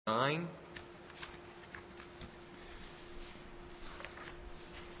9.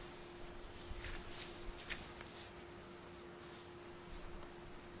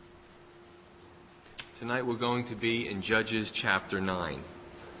 Tonight we're going to be in Judges chapter 9.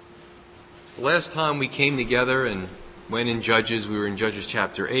 The last time we came together and went in Judges, we were in Judges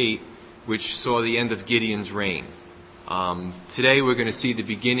chapter 8, which saw the end of Gideon's reign. Today we're going to see the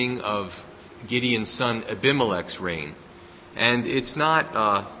beginning of Gideon's son Abimelech's reign. And it's not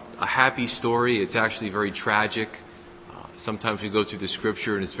a happy story. It's actually very tragic. Sometimes we go through the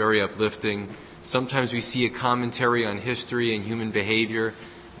scripture and it's very uplifting. Sometimes we see a commentary on history and human behavior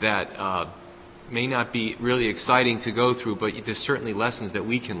that may not be really exciting to go through, but there's certainly lessons that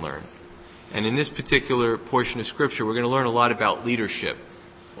we can learn. And in this particular portion of scripture, we're going to learn a lot about leadership,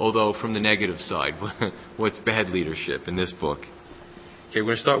 although from the negative side. What's bad leadership in this book? Okay, we're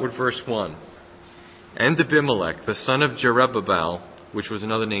going to start with verse 1. And Abimelech, the son of Jerubbaal, which was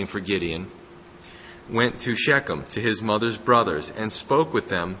another name for Gideon, went to Shechem, to his mother's brothers, and spoke with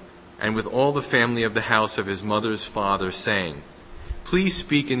them, and with all the family of the house of his mother's father, saying, Please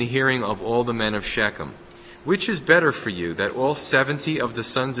speak in the hearing of all the men of Shechem. Which is better for you, that all 70 of the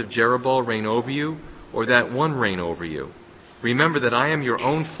sons of Jerubbaal reign over you, or that one reign over you? Remember that I am your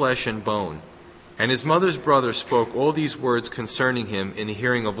own flesh and bone. And his mother's brothers spoke all these words concerning him in the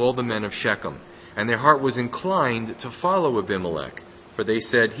hearing of all the men of Shechem. And their heart was inclined to follow Abimelech, for they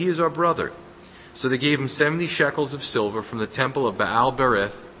said, He is our brother. So they gave him 70 shekels of silver from the temple of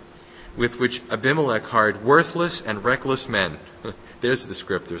Baal-berith, with which Abimelech hired worthless and reckless men. There's the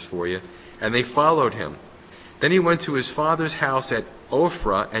descriptors for you. And they followed him. Then he went to his father's house at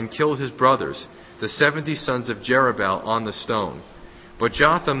Ophrah and killed his brothers, the 70 sons of Jerubbaal, on the stone. But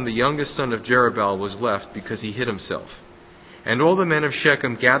Jotham, the youngest son of Jerubbaal, was left because he hid himself. And all the men of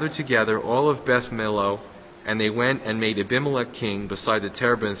Shechem gathered together, all of Beth Millo, and they went and made Abimelech king beside the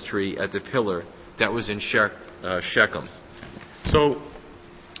terebinth tree at the pillar that was in Shechem. So,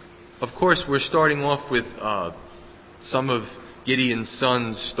 of course, we're starting off with some of Gideon's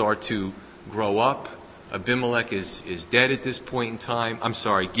sons start to grow up. Abimelech is dead at this point in time.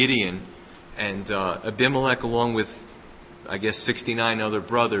 Gideon and Abimelech, along with, 69 other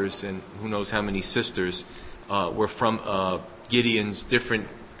brothers and who knows how many sisters, were from Gideon's different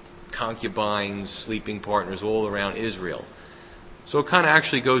concubines, sleeping partners all around Israel. So it kind of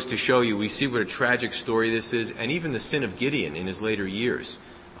actually goes to show you, we see what a tragic story this is, and even the sin of Gideon in his later years,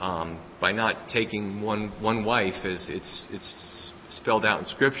 by not taking one wife, as it's spelled out in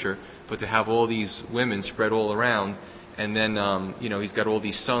Scripture, but to have all these women spread all around, and then, he's got all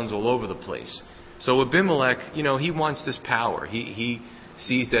these sons all over the place. So Abimelech, he wants this power. He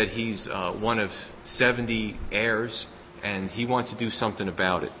sees that he's one of 70 heirs, and he wants to do something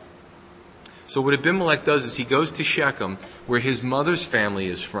about it. So what Abimelech does is he goes to Shechem, where his mother's family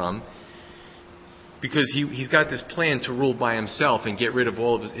is from, because he's got this plan to rule by himself and get rid of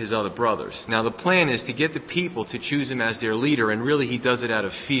all of his other brothers. Now the plan is to get the people to choose him as their leader, and really he does it out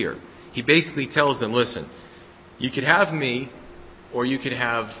of fear. He basically tells them, listen, you could have me, or you could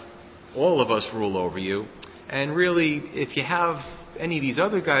have all of us rule over you, and really, if you have any of these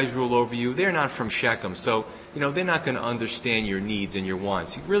other guys rule over you, they're not from Shechem, so, they're not going to understand your needs and your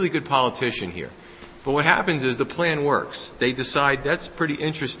wants. He's a really good politician here. But what happens is the plan works. They decide that's pretty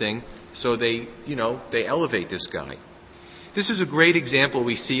interesting, so they elevate this guy. This is a great example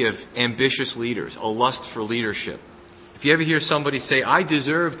we see of ambitious leaders, a lust for leadership. If you ever hear somebody say, I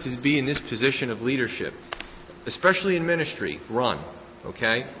deserve to be in this position of leadership, especially in ministry, run,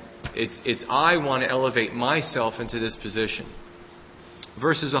 okay? It's I want to elevate myself into this position.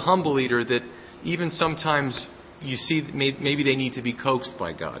 Versus a humble leader that even sometimes you see maybe they need to be coaxed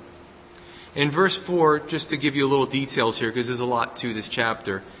by God. In verse 4, just to give you a little details here, because there's a lot to this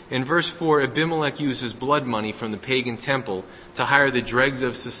chapter. In verse 4, Abimelech uses blood money from the pagan temple to hire the dregs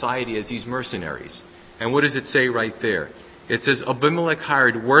of society as these mercenaries. And what does it say right there? It says, Abimelech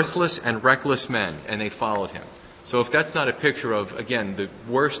hired worthless and reckless men, and they followed him. So if that's not a picture of, again, the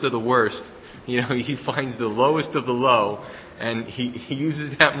worst of the worst, he finds the lowest of the low, and he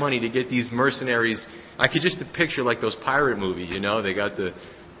uses that money to get these mercenaries. I could just picture like those pirate movies, they got the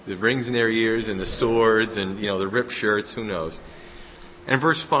rings in their ears and the swords and, the ripped shirts, who knows. And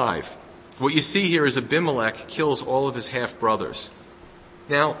verse 5, what you see here is Abimelech kills all of his half-brothers.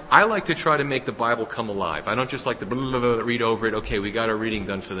 Now, I like to try to make the Bible come alive. I don't just like to read over it, okay, we got our reading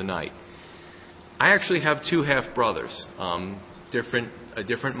done for the night. I actually have 2 half-brothers, a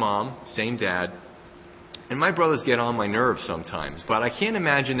different mom, same dad. And my brothers get on my nerves sometimes, but I can't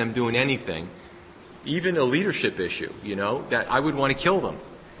imagine them doing anything, even a leadership issue, that I would want to kill them.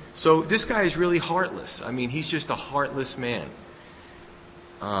 So this guy is really heartless. He's just a heartless man.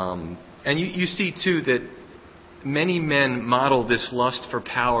 And you see, too, that many men model this lust for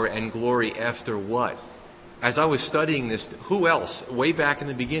power and glory after what? As I was studying this, who else, way back in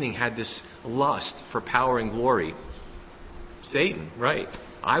the beginning, had this lust for power and glory? Satan, right?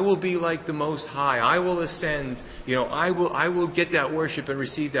 I will be like the Most High. I will ascend. I will get that worship and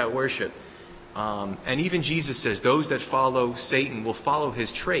receive that worship. And even Jesus says those that follow Satan will follow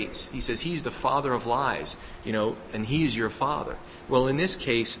his traits. He says he's the father of lies, and he's your father. Well, in this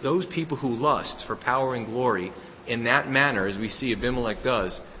case, those people who lust for power and glory in that manner, as we see Abimelech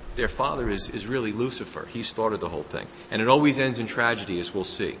does, their father is really Lucifer. He started the whole thing. And it always ends in tragedy, as we'll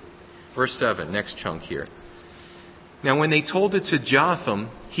see. Verse 7, next chunk here. Now when they told it to Jotham,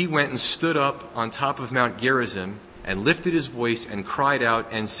 he went and stood up on top of Mount Gerizim and lifted his voice and cried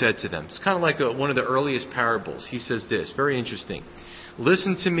out and said to them. It's kind of like one of the earliest parables. He says this, very interesting.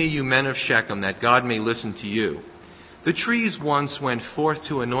 Listen to me, you men of Shechem, that God may listen to you. The trees once went forth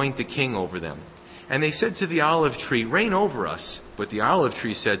to anoint the king over them. And they said to the olive tree, reign over us. But the olive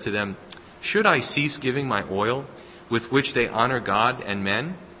tree said to them, should I cease giving my oil, with which they honor God and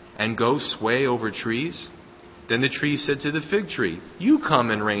men, and go sway over trees? Then the tree said to the fig tree, you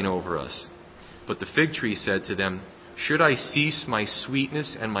come and reign over us. But the fig tree said to them, should I cease my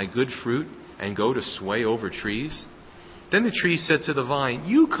sweetness and my good fruit, and go to sway over trees? Then the tree said to the vine,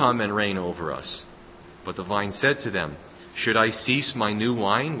 you come and reign over us. But the vine said to them, should I cease my new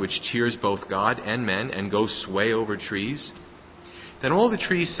wine, which cheers both God and men, and go sway over trees? Then all the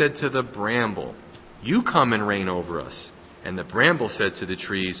trees said to the bramble, you come and reign over us. And the bramble said to the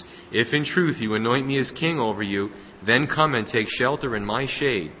trees, if in truth you anoint me as king over you, then come and take shelter in my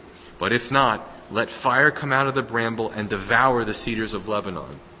shade. But if not, let fire come out of the bramble and devour the cedars of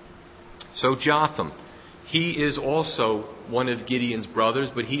Lebanon. So Jotham, he is also one of Gideon's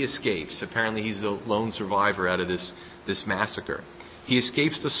brothers, but he escapes. Apparently he's the lone survivor out of this massacre. He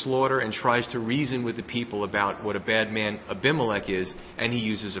escapes the slaughter and tries to reason with the people about what a bad man Abimelech is, and he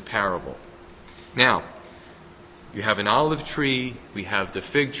uses a parable. Now, you have an olive tree, we have the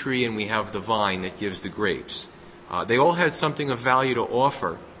fig tree, and we have the vine that gives the grapes. They all had something of value to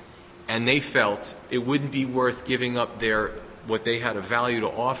offer, and they felt it wouldn't be worth giving up what they had of value to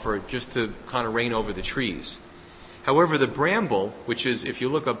offer just to kind of reign over the trees. However, the bramble, which is, if you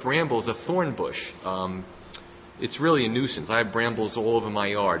look up bramble, is a thorn bush. It's really a nuisance. I have brambles all over my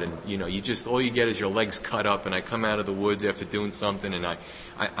yard, and all you get is your legs cut up, and I come out of the woods after doing something, and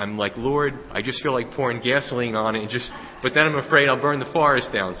I'm like, Lord, I just feel like pouring gasoline on it, but then I'm afraid I'll burn the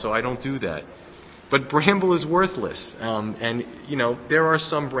forest down, so I don't do that. But bramble is worthless, and there are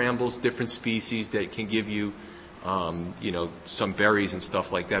some brambles, different species that can give you, some berries and stuff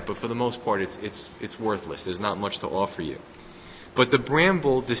like that, but for the most part, it's worthless. There's not much to offer you. But the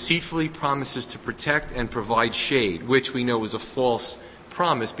bramble deceitfully promises to protect and provide shade, which we know is a false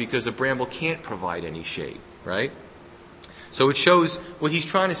promise because a bramble can't provide any shade, right? So it shows what he's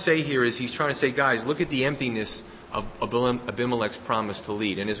trying to say here is he's trying to say, guys, look at the emptiness of Abimelech's promise to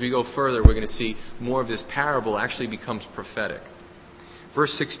lead. And as we go further, we're going to see more of this parable actually becomes prophetic.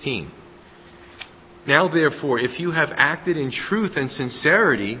 Verse 16. Now therefore, if you have acted in truth and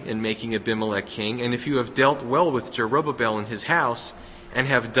sincerity in making Abimelech king, and if you have dealt well with Jerubbaal and his house, and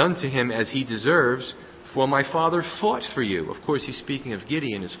have done to him as he deserves, for my father fought for you. Of course, he's speaking of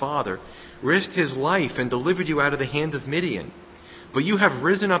Gideon, his father, risked his life and delivered you out of the hand of Midian. But you have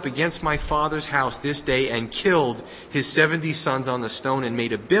risen up against my father's house this day and killed his 70 sons on the stone and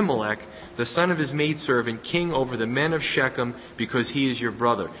made Abimelech, the son of his maidservant, king over the men of Shechem because he is your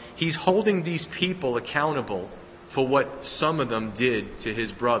brother. He's holding these people accountable for what some of them did to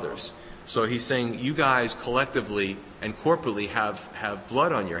his brothers. So he's saying you guys collectively and corporately have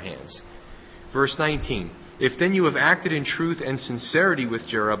blood on your hands. Verse 19. If then you have acted in truth and sincerity with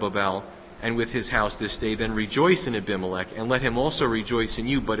Jerubbaal and with his house this day, then rejoice in Abimelech, and let him also rejoice in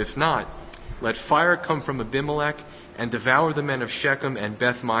you. But if not, let fire come from Abimelech, and devour the men of Shechem and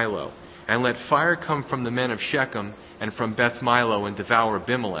Beth Milo. And let fire come from the men of Shechem and from Beth Milo, and devour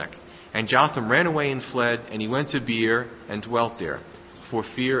Abimelech. And Jotham ran away and fled, and he went to Beer and dwelt there, for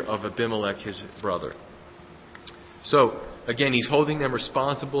fear of Abimelech his brother. So, again, he's holding them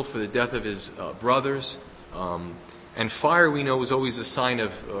responsible for the death of his brothers. And fire, we know, is always a sign of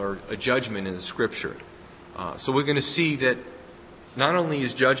or a judgment in the Scripture. So we're going to see that not only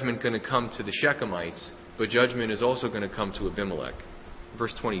is judgment going to come to the Shechemites, but judgment is also going to come to Abimelech.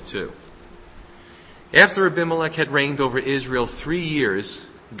 Verse 22. After Abimelech had reigned over Israel 3 years,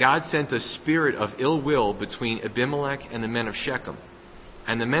 God sent a spirit of ill will between Abimelech and the men of Shechem.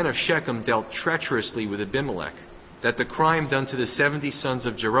 And the men of Shechem dealt treacherously with Abimelech, that the crime done to the 70 sons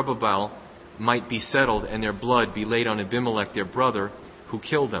of Jerubbaal might be settled, and their blood be laid on Abimelech their brother, who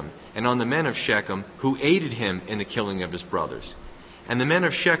killed him, and on the men of Shechem, who aided him in the killing of his brothers. And the men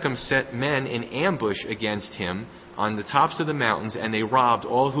of Shechem set men in ambush against him on the tops of the mountains, and they robbed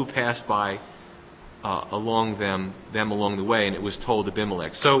all who passed by along the way, and it was told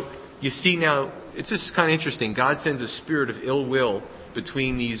Abimelech. So you see now, it's just kind of interesting. God sends a spirit of ill will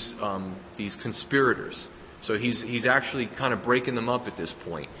between these conspirators. So he's actually kind of breaking them up at this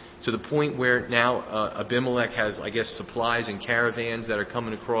point, to the point where now Abimelech has, I guess, supplies and caravans that are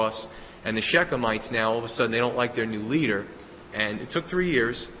coming across, and the Shechemites now all of a sudden they don't like their new leader, and it took 3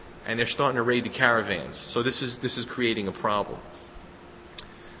 years, and they're starting to raid the caravans. So this is creating a problem.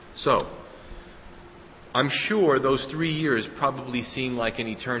 So I'm sure those 3 years probably seem like an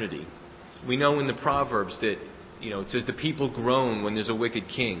eternity. We know in the Proverbs that, it says the people groan when there's a wicked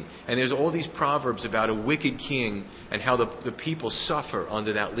king. And there's all these proverbs about a wicked king and how the people suffer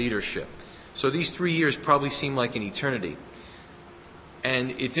under that leadership. So these 3 years probably seem like an eternity.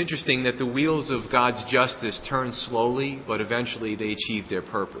 And it's interesting that the wheels of God's justice turn slowly, but eventually they achieve their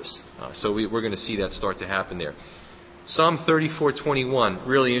purpose. So we're going to see that start to happen there. Psalm 34:21,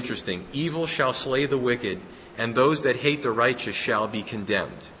 really interesting. Evil shall slay the wicked, and those that hate the righteous shall be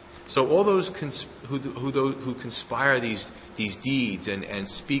condemned. So all those who conspire these deeds and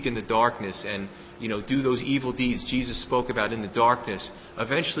speak in the darkness and do those evil deeds Jesus spoke about in the darkness,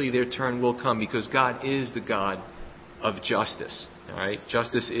 eventually their turn will come, because God is the God of justice. All right,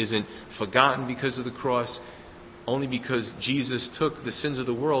 justice isn't forgotten because of the cross, only because Jesus took the sins of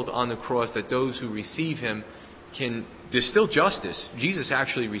the world on the cross, that those who receive Him there's still justice. Jesus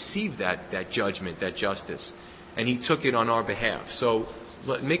actually received that judgment, that justice, and He took it on our behalf. So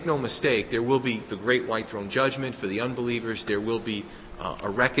make no mistake, there will be the great white throne judgment for the unbelievers. There will be a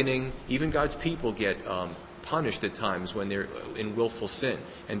reckoning. Even God's people get punished at times when they're in willful sin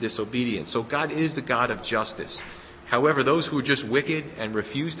and disobedience. So God is the God of justice. However, those who are just wicked and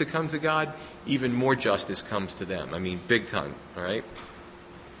refuse to come to God, even more justice comes to them. I mean, big time. All right?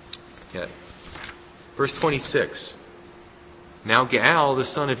 Okay. Verse 26. Now Gaal, the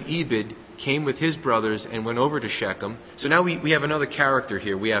son of Ebed, came with his brothers and went over to Shechem. So now we have another character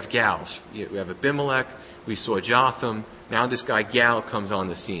here. We have Gaal. We have Abimelech. We saw Jotham. Now this guy Gaal comes on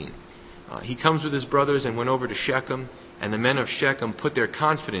the scene. He comes with his brothers and went over to Shechem, and the men of Shechem put their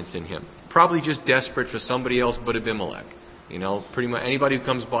confidence in him. Probably just desperate for somebody else but Abimelech. Pretty much anybody who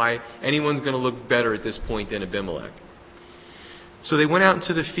comes by, anyone's going to look better at this point than Abimelech. So they went out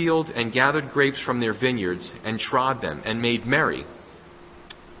into the field and gathered grapes from their vineyards and trod them and made merry.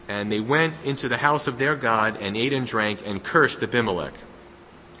 And they went into the house of their God and ate and drank and cursed Abimelech.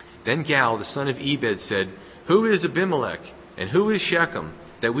 Then Gaal, the son of Ebed, said, Who is Abimelech, and who is Shechem,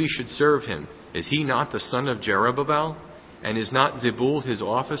 that we should serve him? Is he not the son of Jerubbaal? And is not Zebul his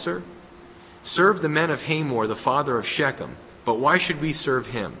officer? Serve the men of Hamor, the father of Shechem. But why should we serve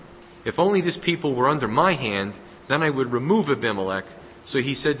him? If only this people were under my hand, then I would remove Abimelech. So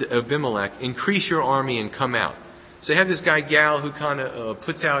he said to Abimelech, Increase your army and come out. So you have this guy Gaal who kind of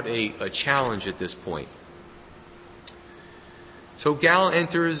puts out a challenge at this point. So Gaal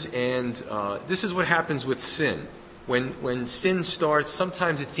enters, and this is what happens with sin. When sin starts,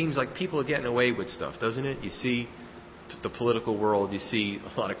 sometimes it seems like people are getting away with stuff, doesn't it? You see the political world, you see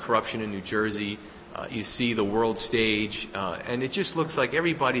a lot of corruption in New Jersey, you see the world stage, and it just looks like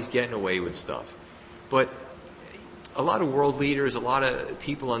everybody's getting away with stuff. But a lot of world leaders, a lot of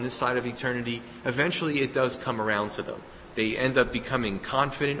people on this side of eternity, eventually it does come around to them. They end up becoming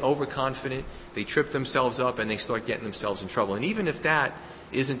confident, overconfident. They trip themselves up and they start getting themselves in trouble. And even if that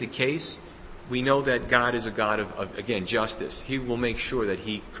isn't the case, we know that God is a God of again, justice. He will make sure that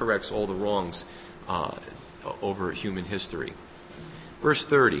He corrects all the wrongs over human history. Verse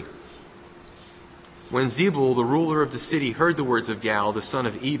 30. When Zebul, the ruler of the city, heard the words of Gaal, the son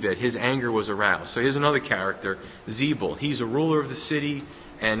of Ebed, his anger was aroused. So here's another character, Zebul. He's a ruler of the city,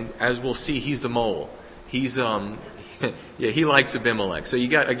 and as we'll see, he's the mole. He's he likes Abimelech. So you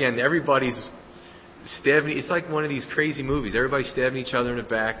got, again, everybody's stabbing. It's like one of these crazy movies. Everybody's stabbing each other in the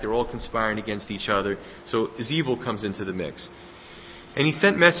back. They're all conspiring against each other. So Zebul comes into the mix. And he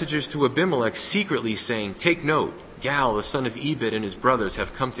sent messengers to Abimelech secretly, saying, Take note, Gaal, the son of Ebed, and his brothers have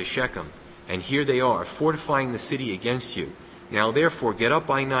come to Shechem. And here they are, fortifying the city against you. Now therefore get up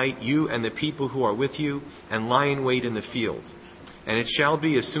by night, you and the people who are with you, and lie in wait in the field. And it shall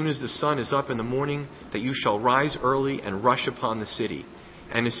be, as soon as the sun is up in the morning, that you shall rise early and rush upon the city.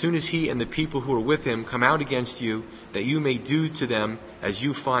 And as soon as he and the people who are with him come out against you, that you may do to them as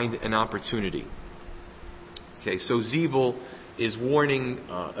you find an opportunity. Okay, so Zebul is warning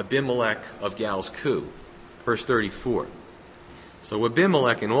Abimelech of Gaal's coup. Verse 34. So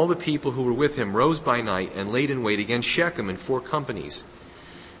Abimelech and all the people who were with him rose by night and laid in wait against Shechem in 4 companies.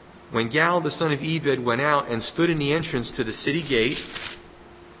 When Gal the son of Ebed went out and stood in the entrance to the city gate,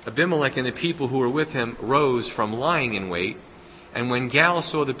 Abimelech and the people who were with him rose from lying in wait. And when Gal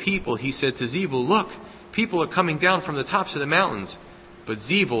saw the people, he said to Zebul, "Look, people are coming down from the tops of the mountains." But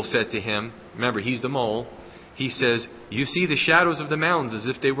Zebul said to him, remember, he's the mole, he says, "You see the shadows of the mountains as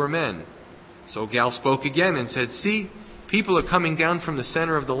if they were men." So Gal spoke again and said, "See, people are coming down from the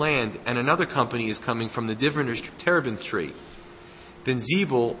center of the land, and another company is coming from the diviner's terebinth tree." Then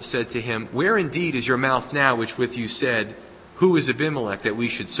Zebul said to him, "Where indeed is your mouth now, which with you said, 'Who is Abimelech that we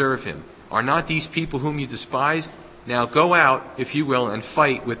should serve him?' Are not these people whom you despised? Now go out, if you will, and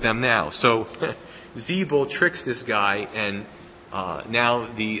fight with them now." So Zebul tricks this guy, and now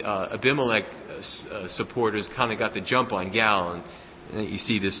the Abimelech supporters kind of got the jump on Gal, and you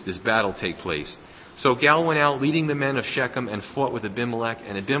see this battle take place. So Gal went out leading the men of Shechem and fought with Abimelech,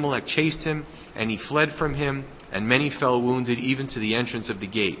 and Abimelech chased him, and he fled from him, and many fell wounded even to the entrance of the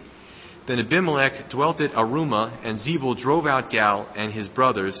gate. Then Abimelech dwelt at Arumah, and Zebul drove out Gal and his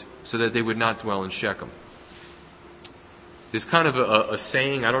brothers so that they would not dwell in Shechem. There's kind of a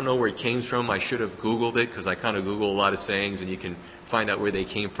saying, I don't know where it came from. I should have Googled it, because I kind of Google a lot of sayings and you can find out where they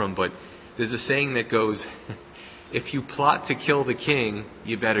came from. But there's a saying that goes, if you plot to kill the king,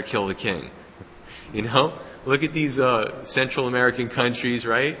 you better kill the king. You know? Look at these Central American countries,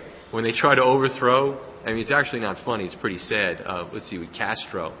 right? When they try to overthrow, I mean, it's actually not funny. It's pretty sad. Let's see, with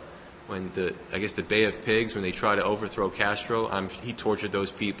Castro. When the Bay of Pigs, when they try to overthrow Castro, he tortured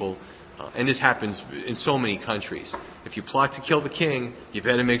those people. And this happens in so many countries. If you plot to kill the king, you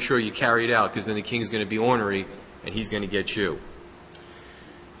better make sure you carry it out, because then the king's going to be ornery and he's going to get you.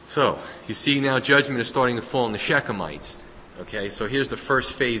 So, you see now judgment is starting to fall on the Shechemites. Okay, so here's the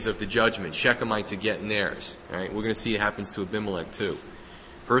first phase of the judgment. Shechemites are getting theirs. All right, we're going to see it happens to Abimelech too.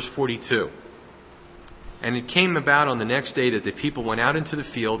 Verse 42. And it came about on the next day that the people went out into the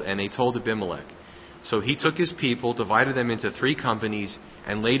field, and they told Abimelech. So he took his people, divided them into 3 companies,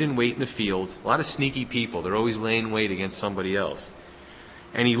 and laid in wait in the field. A lot of sneaky people. They're always laying wait against somebody else.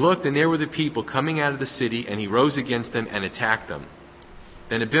 And he looked, and there were the people coming out of the city, and he rose against them and attacked them.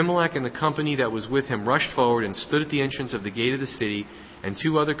 Then Abimelech and the company that was with him rushed forward and stood at the entrance of the gate of the city, and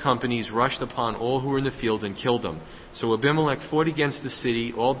 2 other companies rushed upon all who were in the field and killed them. So Abimelech fought against the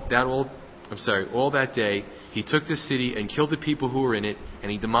city all that day. He took the city and killed the people who were in it,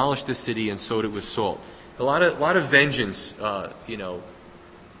 and he demolished the city and sowed it with salt. A lot of vengeance,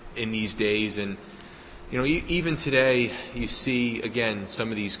 in these days. And, even today, you see, again, some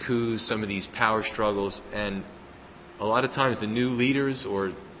of these coups, some of these power struggles, and a lot of times the new leaders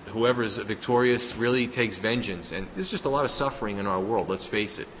or whoever's victorious really takes vengeance. And there's just a lot of suffering in our world, let's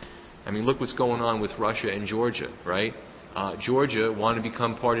face it. I mean, look what's going on with Russia and Georgia, right? Georgia wanted to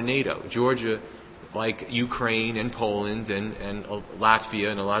become part of NATO. Georgia, like Ukraine and Poland and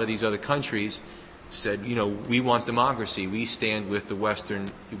Latvia and a lot of these other countries, said, we want democracy. We stand with the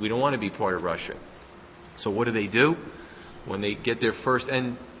Western. We don't want to be part of Russia. So what do? When they get their first,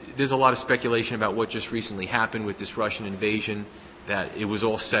 and there's a lot of speculation about what just recently happened with this Russian invasion, that it was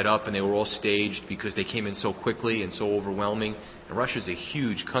all set up and they were all staged because they came in so quickly and so overwhelming. And Russia's a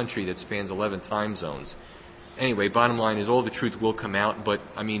huge country that spans 11 time zones. Anyway, bottom line is all the truth will come out. But,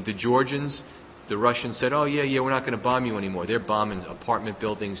 the Georgians, the Russians said, oh, yeah, we're not going to bomb you anymore. They're bombing apartment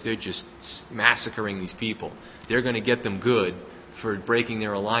buildings. They're just massacring these people. They're going to get them good for breaking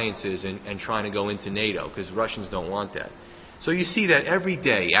their alliances and trying to go into NATO, because Russians don't want that. So you see that every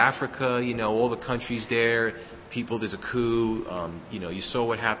day. Africa, all the countries there, there's a coup. You saw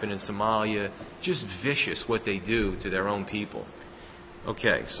what happened in Somalia. Just vicious what they do to their own people.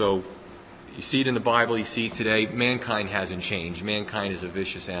 Okay, so you see it in the Bible, you see it today. Mankind hasn't changed. Mankind is a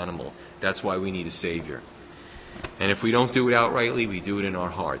vicious animal. That's why we need a Savior. And if we don't do it outrightly, we do it in our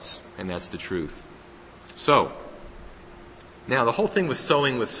hearts. And that's the truth. So, now the whole thing with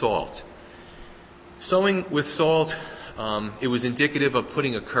sowing with salt. Sowing with salt, it was indicative of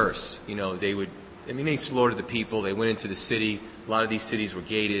putting a curse. They slaughtered the people. They went into the city. A lot of these cities were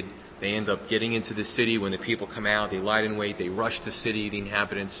gated. They end up getting into the city. When the people come out, they lied in wait. They rush the city, the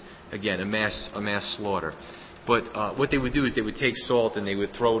inhabitants. Again, a mass slaughter. But what they would do is they would take salt and they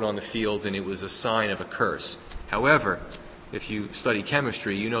would throw it on the fields, and it was a sign of a curse. However, if you study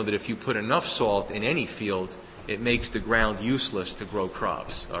chemistry, you know that if you put enough salt in any field, it makes the ground useless to grow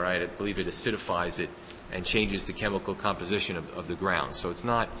crops. All right, I believe it acidifies it and changes the chemical composition of the ground. So it's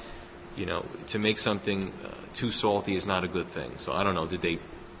not, to make something too salty is not a good thing. So I don't know, did they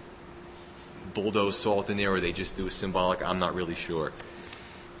bulldoze salt in there, or they just do a symbolic? I'm not really sure.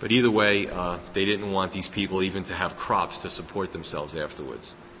 But either way, they didn't want these people even to have crops to support themselves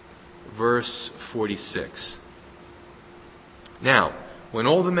afterwards. Verse 46. Now, When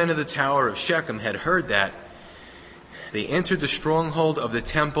all the men of the tower of Shechem had heard that, they entered the stronghold of the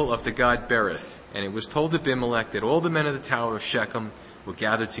temple of the god Berith. And it was told Abimelech that all the men of the tower of Shechem were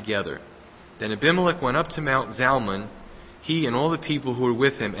gathered together. Then Abimelech went up to Mount Zalmon, he and all the people who were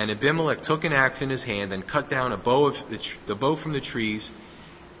with him. And Abimelech took an axe in his hand and cut down the bow from the trees,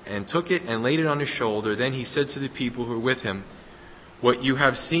 and took it and laid it on his shoulder. Then he said to the people who were with him, "What you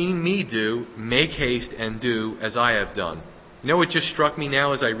have seen me do, make haste and do as I have done." You know what just struck me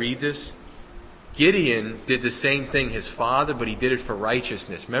now as I read this? Gideon did the same thing, his father, but he did it for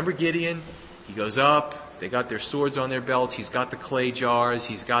righteousness. Remember Gideon? He goes up, they got their swords on their belts, he's got the clay jars,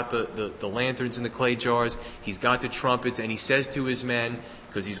 he's got the lanterns in the clay jars, he's got the trumpets, and he says to his men,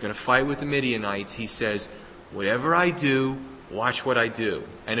 because he's going to fight with the Midianites, he says, "Whatever I do, watch what I do."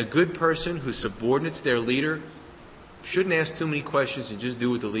 And a good person who's subordinate to their leader shouldn't ask too many questions and just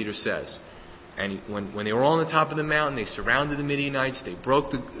do what the leader says. And when they were all on the top of the mountain, they surrounded the Midianites, they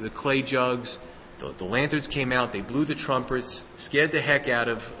broke the clay jugs, the lanterns came out, they blew the trumpets, scared the heck out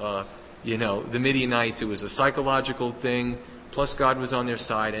of the Midianites. It was a psychological thing, plus God was on their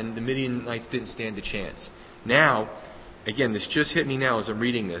side, and the Midianites didn't stand a chance. Now, again, this just hit me now as I'm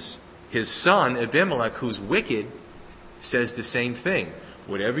reading this. His son, Abimelech, who's wicked, says the same thing.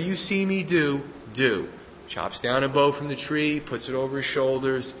 Whatever you see me do, do. Chops down a bow from the tree, puts it over his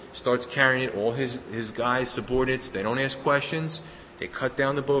shoulders, starts carrying it. All his guys, subordinates, they don't ask questions. They cut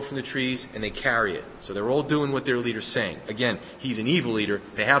down the bow from the trees and they carry it. So they're all doing what their leader's saying. Again, he's an evil leader.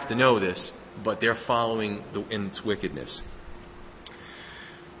 They have to know this, but they're following in its wickedness.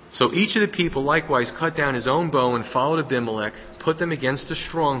 So each of the people likewise cut down his own bow and followed Abimelech, put them against the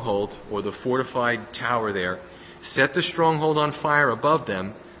stronghold, or the fortified tower there, set the stronghold on fire above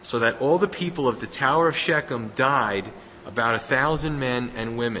them, so that all the people of the tower of Shechem died, about 1,000 men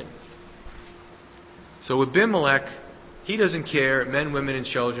and women. So Abimelech, he doesn't care, men, women, and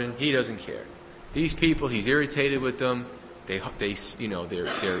children, he doesn't care. These people, he's irritated with them. They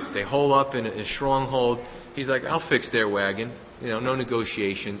hole up in a stronghold. He's like, "I'll fix their wagon." No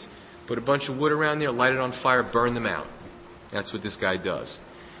negotiations. Put a bunch of wood around there, light it on fire, burn them out. That's what this guy does.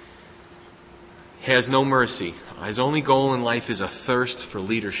 Has no mercy. His only goal in life is a thirst for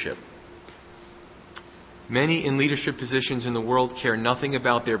leadership. Many in leadership positions in the world care nothing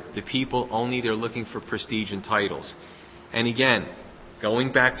about the people, only they're looking for prestige and titles. And again,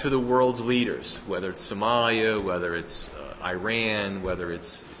 going back to the world's leaders, whether it's Somalia, whether it's Iran, whether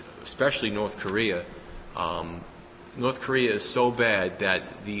it's especially North Korea. North Korea is so bad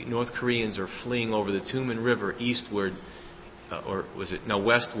that the North Koreans are fleeing over the Tumen River eastward,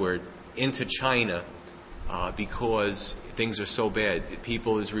 westward, into China because things are so bad.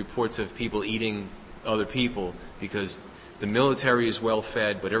 There's reports of people eating other people because the military is well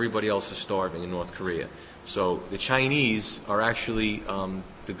fed, but everybody else is starving in North Korea. So the Chinese are actually,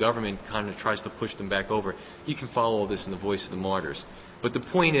 the government kind of tries to push them back over. You can follow all this in the Voice of the Martyrs. But the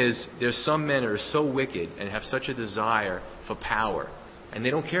point is, there's some men that are so wicked and have such a desire for power, and they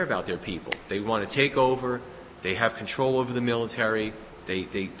don't care about their people. They want to take over. They have control over the military.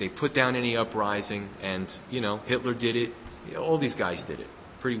 They put down any uprising, and Hitler did it. All these guys did it.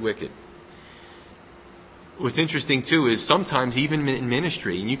 Pretty wicked. What's interesting too is sometimes even in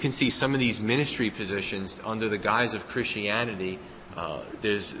ministry, and you can see some of these ministry positions under the guise of Christianity.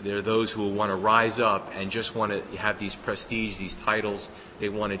 There are those who want to rise up and just want to have these prestige, these titles. They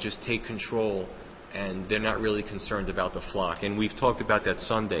want to just take control, and they're not really concerned about the flock. And we've talked about that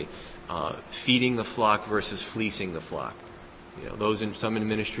Sunday, feeding the flock versus fleecing the flock. Some in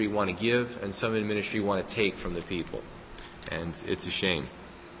ministry want to give, and some in ministry want to take from the people. And it's a shame.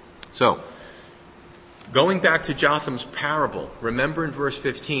 So, going back to Jotham's parable, remember in verse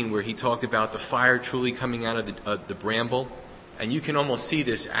 15 where he talked about the fire truly coming out of the bramble? And you can almost see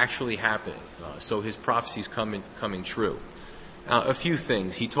this actually happening. So his prophecy's coming true. A few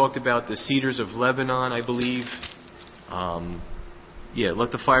things. He talked about the cedars of Lebanon, I believe.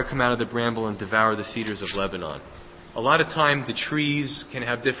 Let the fire come out of the bramble and devour the cedars of Lebanon. A lot of time the trees can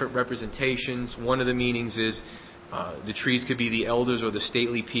have different representations. One of the meanings is the trees could be the elders or the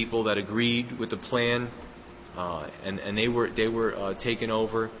stately people that agreed with the plan, and they were taken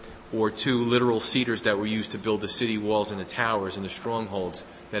over. Or two literal cedars that were used to build the city walls and the towers and the strongholds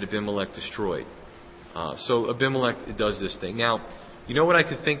that Abimelech destroyed. So Abimelech does this thing. Now, you know what I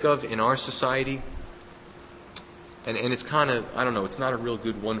could think of in our society? And it's kind of, I don't know, it's not a real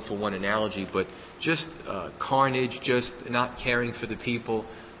good one-for-one analogy, but just carnage, just not caring for the people.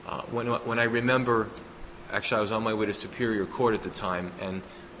 When I remember, actually I was on my way to Superior Court at the time, and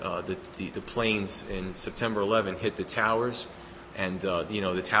the planes in September 11 hit the towers. And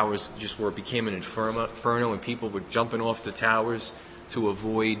the towers became an inferno, and people were jumping off the towers. to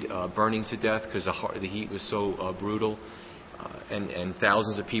avoid burning to death because the heat was so brutal. And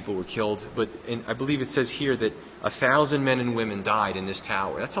thousands of people were killed. But I believe it says here that 1,000 men and women died in this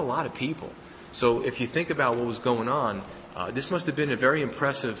tower. That's a lot of people. So if you think about what was going on, this must have been a very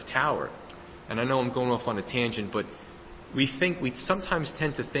impressive tower. And I know I'm going off on a tangent, but we sometimes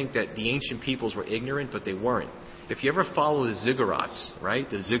tend to think that the ancient peoples were ignorant, but they weren't. If you ever follow the ziggurats, right?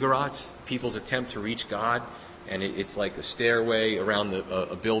 The ziggurats, people's attempt to reach God, and it's like a stairway around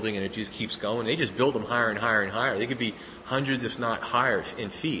a building, and it just keeps going. They just build them higher and higher and higher. They could be hundreds, if not higher,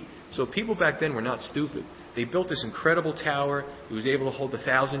 in feet. So people back then were not stupid. They built this incredible tower. It was able to hold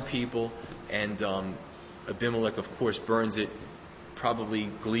 1,000 people, and Abimelech, of course, burns it,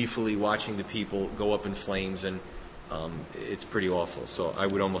 probably gleefully watching the people go up in flames, and it's pretty awful. So I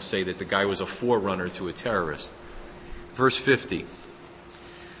would almost say that the guy was a forerunner to a terrorist. Verse 50.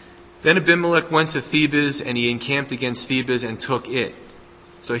 Then Abimelech went to Thebez, and he encamped against Thebez and took it.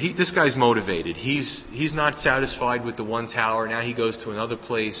 So this guy's motivated. He's not satisfied with the one tower. Now he goes to another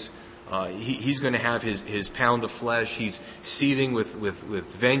place. He's going to have his pound of flesh. He's seething with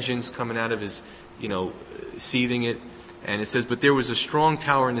vengeance coming out of his, seething it. And it says, but there was a strong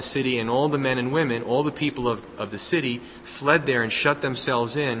tower in the city, and all the men and women, all the people of the city, fled there and shut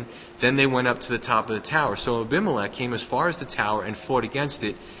themselves in. Then they went up to the top of the tower. So Abimelech came as far as the tower and fought against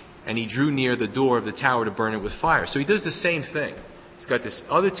it, and he drew near the door of the tower to burn it with fire. So he does the same thing. He's got this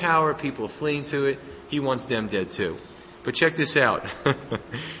other tower, people are fleeing to it. He wants them dead too. But check this out.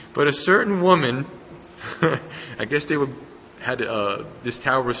 But a certain woman, I guess this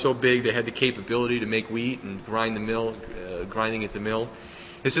tower was so big they had the capability to make wheat and grinding at the mill.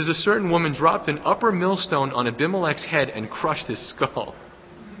 It says a certain woman dropped an upper millstone on Abimelech's head and crushed his skull.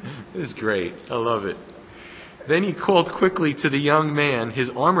 This is great. I love it. Then he called quickly to the young man,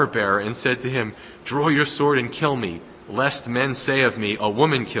 his armor bearer, and said to him, draw your sword and kill me, lest men say of me, a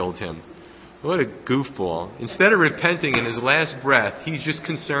woman killed him. What a goofball. Instead of repenting in his last breath, he's just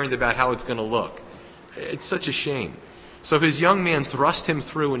concerned about how it's going to look. It's such a shame. So his young man thrust him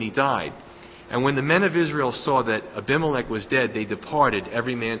through and he died. And when the men of Israel saw that Abimelech was dead, they departed,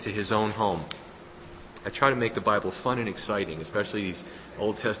 every man to his own home. I try to make the Bible fun and exciting, especially these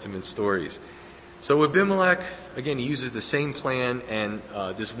Old Testament stories. So Abimelech, again, he uses the same plan, and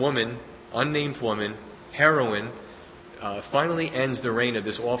this woman, unnamed woman, heroine, finally ends the reign of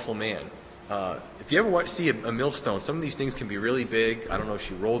this awful man. If you ever see a millstone, some of these things can be really big. I don't know if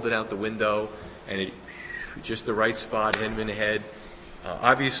she rolled it out the window, and it just the right spot, hit him in the head.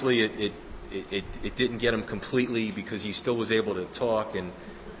 Obviously, it didn't get him completely because he still was able to talk, and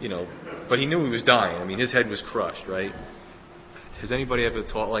but he knew he was dying. I mean, his head was crushed, right? Has anybody ever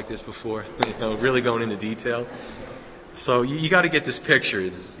taught like this before? Really going into detail. So you got to get this picture,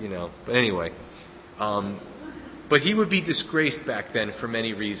 But anyway, but he would be disgraced back then for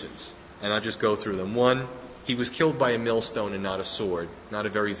many reasons, and I'll just go through them. One, he was killed by a millstone and not a sword. Not a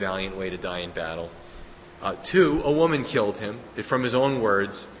very valiant way to die in battle. Two, a woman killed him, from his own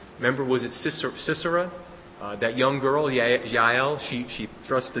words. Remember, was it Sisera? That young girl, Yael, she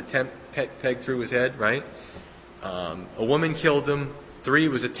thrust the peg through his head, right? A woman killed him. Three,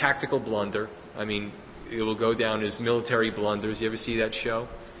 was a tactical blunder. I mean, it will go down as military blunders. You ever see that show?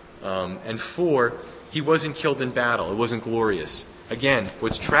 And four, he wasn't killed in battle. It wasn't glorious. Again,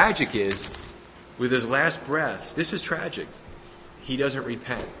 what's tragic is, with his last breaths, this is tragic. He doesn't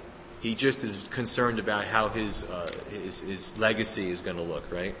repent. He just is concerned about how his legacy is going to look,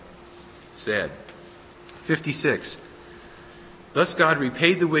 right? Sad. 56. Thus God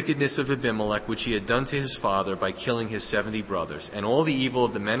repaid the wickedness of Abimelech, which he had done to his father, by killing his 70 brothers. And all the evil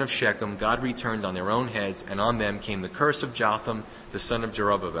of the men of Shechem God returned on their own heads, and on them came the curse of Jotham, the son of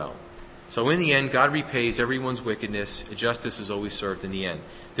Jerubbaal. So in the end, God repays everyone's wickedness. Justice is always served in the end.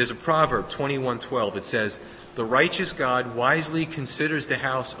 There's a proverb, 21:12. It says, the righteous God wisely considers the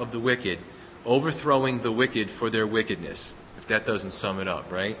house of the wicked, overthrowing the wicked for their wickedness. If that doesn't sum it up,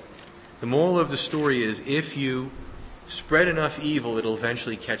 right? The moral of the story is, if you spread enough evil, it'll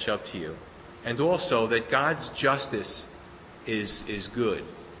eventually catch up to you. And also that God's justice is good.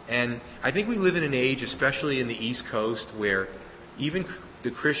 And I think we live in an age, especially in the East Coast, where even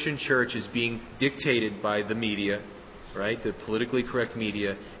the Christian church is being dictated by the media, right? The politically correct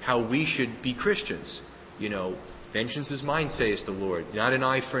media, how we should be Christians. Vengeance is mine, saith the Lord. Not an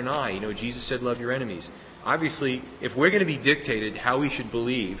eye for an eye. Jesus said, love your enemies. Obviously, if we're going to be dictated how we should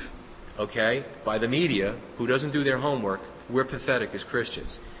believe, by the media, who doesn't do their homework, we're pathetic as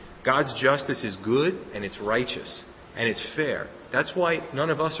Christians. God's justice is good, and it's righteous, and it's fair. That's why none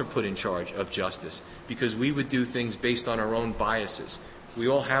of us are put in charge of justice, because we would do things based on our own biases. We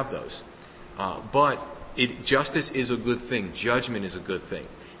all have those. But Justice is a good thing. Judgment is a good thing.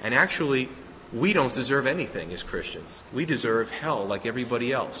 And actually, we don't deserve anything as Christians. We deserve hell like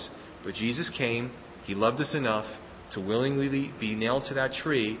everybody else. But Jesus came. He loved us enough to willingly be nailed to that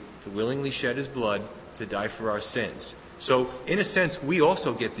tree, to willingly shed His blood, to die for our sins. So, in a sense, we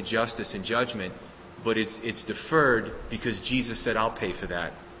also get the justice and judgment, but it's deferred because Jesus said, I'll pay for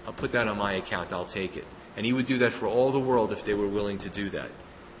that. I'll put that on my account. I'll take it. And He would do that for all the world if they were willing to do that.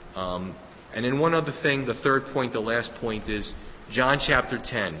 And then one other thing, the third point, the last point is John chapter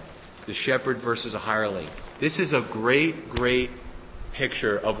 10, the shepherd versus a hireling. This is a great, great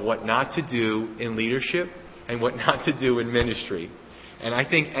picture of what not to do in leadership and what not to do in ministry. And I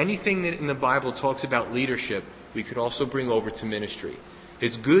think anything that in the Bible talks about leadership, we could also bring over to ministry.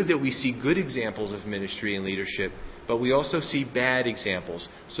 It's good that we see good examples of ministry and leadership, but we also see bad examples,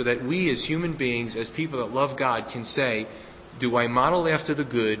 so that we as human beings, as people that love God, can say, do I model after the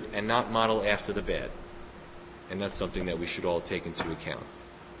good and not model after the bad? And that's something that we should all take into account.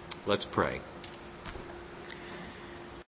 Let's pray.